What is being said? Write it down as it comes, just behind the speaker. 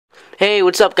Hey,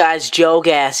 what's up guys, Joe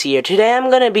Gas here. Today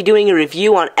I'm going to be doing a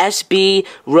review on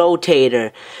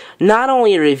SBRotator. Not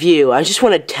only a review, I just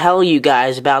want to tell you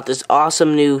guys about this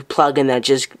awesome new plugin that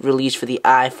just released for the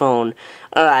iPhone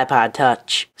or iPod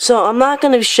Touch. So I'm not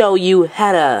going to show you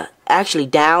how to actually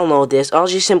download this. All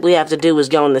you simply have to do is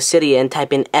go in the Cydia and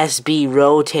type in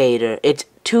SBRotator. It's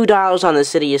 $2 on the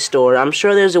Cydia store. I'm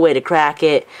sure there's a way to crack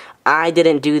it. I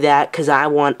didn't do that because I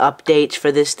want updates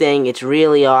for this thing. It's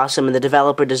really awesome and the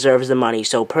developer deserves the money.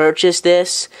 So purchase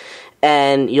this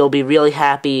and you'll be really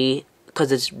happy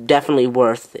because it's definitely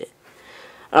worth it.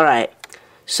 Alright,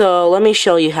 so let me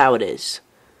show you how it is.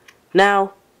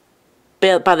 Now,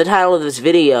 by the title of this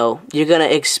video, you're going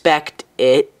to expect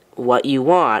it what you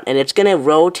want. And it's going to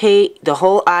rotate the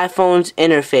whole iPhone's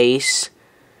interface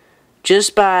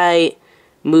just by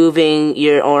moving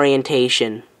your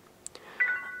orientation.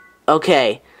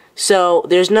 Okay, so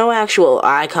there's no actual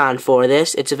icon for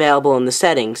this. It's available in the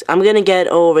settings. I'm going to get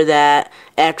over that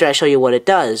after I show you what it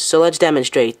does. So let's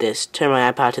demonstrate this. Turn my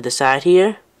iPod to the side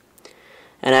here.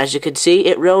 And as you can see,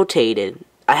 it rotated.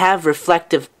 I have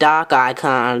reflective dock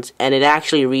icons, and it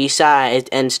actually resized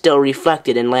and still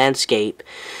reflected in landscape.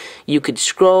 You could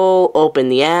scroll, open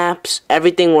the apps,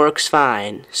 everything works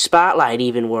fine. Spotlight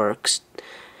even works.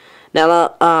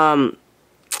 Now,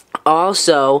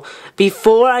 also,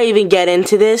 before I even get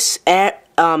into this,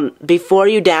 before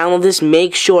you download this,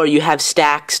 make sure you have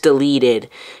stacks deleted.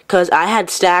 Because I had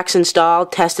stacks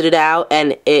installed, tested it out,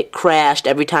 and it crashed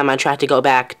every time I tried to go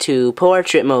back to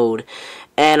portrait mode.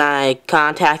 And I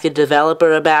contacted the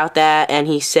developer about that, and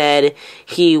he said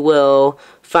he will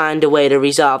find a way to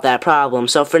resolve that problem.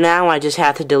 So for now, I just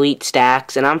have to delete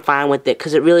stacks, and I'm fine with it,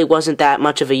 because it really wasn't that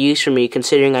much of a use for me,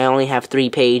 considering I only have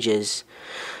 3 pages.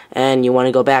 And you want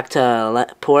to go back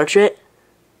to portrait.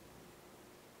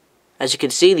 As you can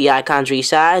see, the icon's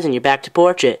resized and you're back to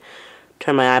portrait.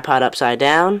 Turn my iPod upside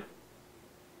down.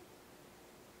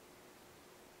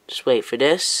 Just wait for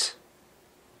this.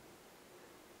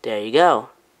 There you go.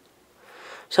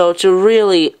 So it's a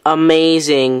really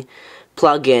amazing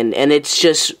plugin, and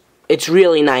it's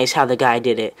really nice how the guy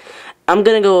did it. I'm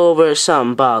going to go over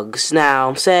some bugs.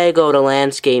 Now, say I go to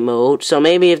landscape mode, so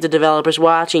maybe if the developer's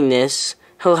watching this,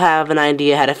 he'll have an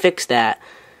idea how to fix that.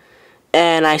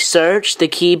 And I searched, the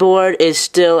keyboard is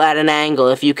still at an angle,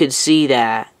 if you could see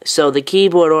that. So the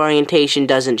keyboard orientation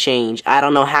doesn't change. I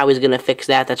don't know how he's going to fix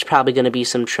that. That's probably going to be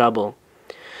some trouble.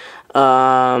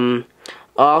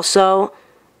 Also,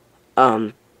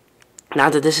 not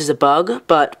that this is a bug,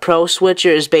 but Pro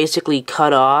Switcher is basically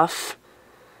cut off.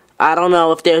 I don't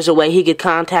know if there's a way he could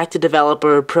contact the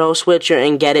developer Pro Switcher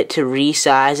and get it to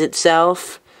resize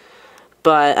itself.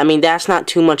 But, I mean, that's not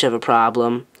too much of a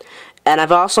problem. And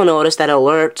I've also noticed that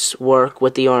alerts work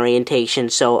with the orientation.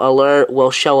 So, alert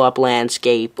will show up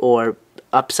landscape or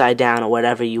upside down or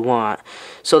whatever you want.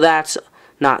 So, that's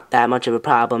not that much of a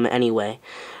problem anyway.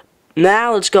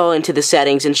 Now, let's go into the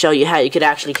settings and show you how you could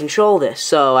actually control this.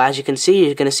 So, as you can see,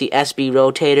 you're going to see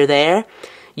SBRotator there.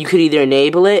 You could either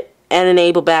enable it and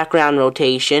enable background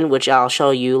rotation, which I'll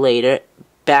show you later.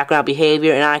 Background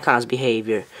behavior and icons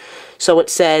behavior. So it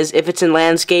says, if it's in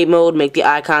landscape mode, make the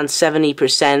icon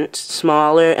 70%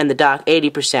 smaller and the dock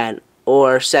 80%,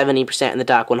 or 70% and the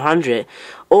dock 100,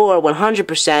 or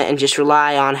 100% and just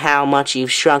rely on how much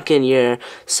you've shrunken your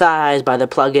size by the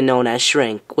plugin known as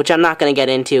shrink, which I'm not going to get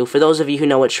into. For those of you who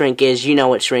know what shrink is, you know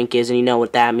what shrink is and you know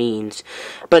what that means.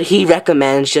 But he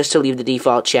recommends just to leave the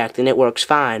default checked and it works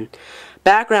fine.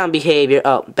 Background behavior.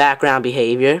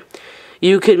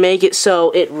 You could make it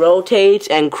so it rotates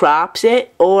and crops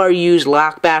it, or use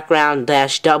lock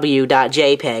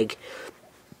background-w.jpg.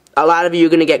 A lot of you are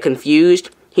going to get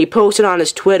confused. He posted on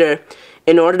his Twitter,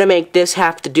 in order to make this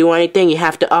have to do anything, you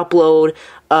have to upload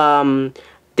an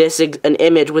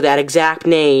image with that exact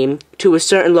name to a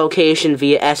certain location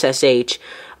via SSH.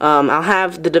 I'll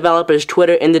have the developer's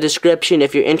Twitter in the description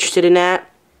if you're interested in that,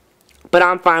 but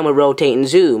I'm fine with rotate and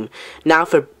zoom. Now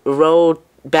for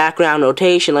background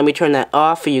rotation, let me turn that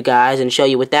off for you guys and show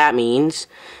you what that means.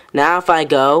 Now if I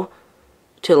go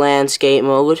to landscape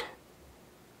mode,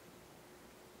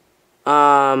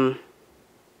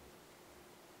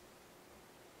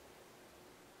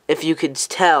 if you could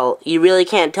tell, you really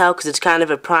can't tell because it's kind of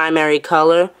a primary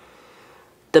color.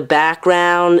 The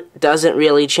background doesn't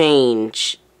really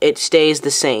change. It stays the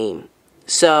same.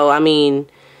 So, I mean,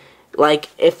 like,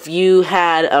 if you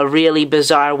had a really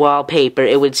bizarre wallpaper,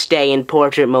 it would stay in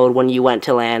portrait mode when you went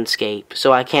to landscape.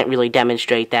 So I can't really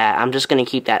demonstrate that. I'm just going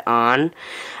to keep that on.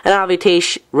 And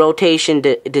obviously, rotation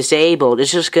disabled.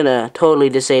 It's just going to totally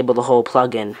disable the whole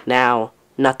plugin. Now,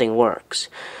 nothing works.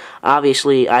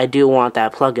 Obviously, I do want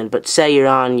that plugin, but say you're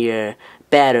on your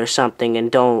bed or something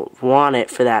and don't want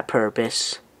it for that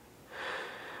purpose.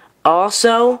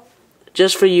 Also,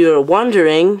 just for you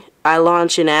wondering, I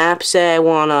launch an app, say I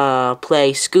want to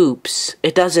play Scoops.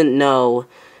 It doesn't know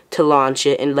to launch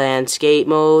it in landscape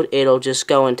mode. It'll just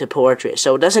go into portrait.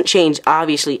 So it doesn't change,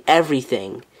 obviously,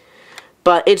 everything.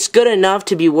 But it's good enough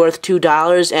to be worth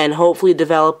 $2, and hopefully the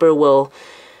developer will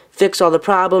fix all the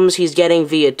problems he's getting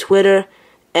via Twitter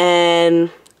and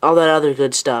all that other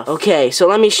good stuff. Okay, so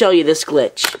let me show you this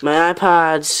glitch. My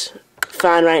iPod's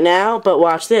fine right now, but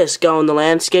watch this. Go in the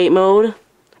landscape mode.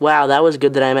 Wow, that was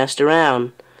good that I messed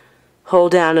around.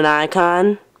 Hold down an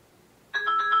icon.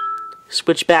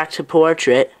 Switch back to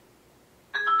portrait.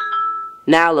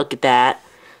 Now look at that.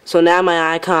 So now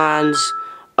my icons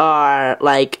are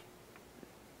like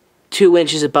 2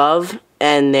 inches above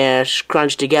and they're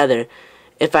scrunched together.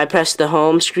 If I press the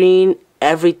home screen,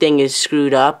 everything is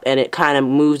screwed up and it kind of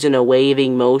moves in a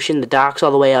waving motion. The dock's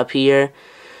all the way up here.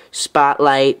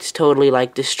 Spotlight's totally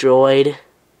like destroyed.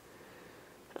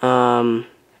 There's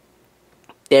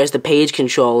the page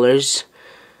controllers.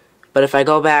 But if I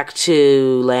go back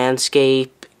to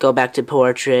landscape, go back to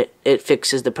portrait, it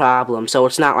fixes the problem. So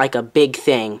it's not like a big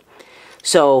thing.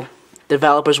 So the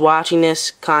developer's watching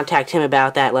this, contact him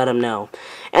about that, let him know.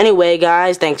 Anyway,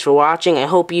 guys, thanks for watching. I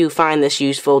hope you find this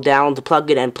useful. Download the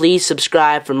plugin and please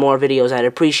subscribe for more videos. I'd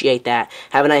appreciate that.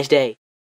 Have a nice day.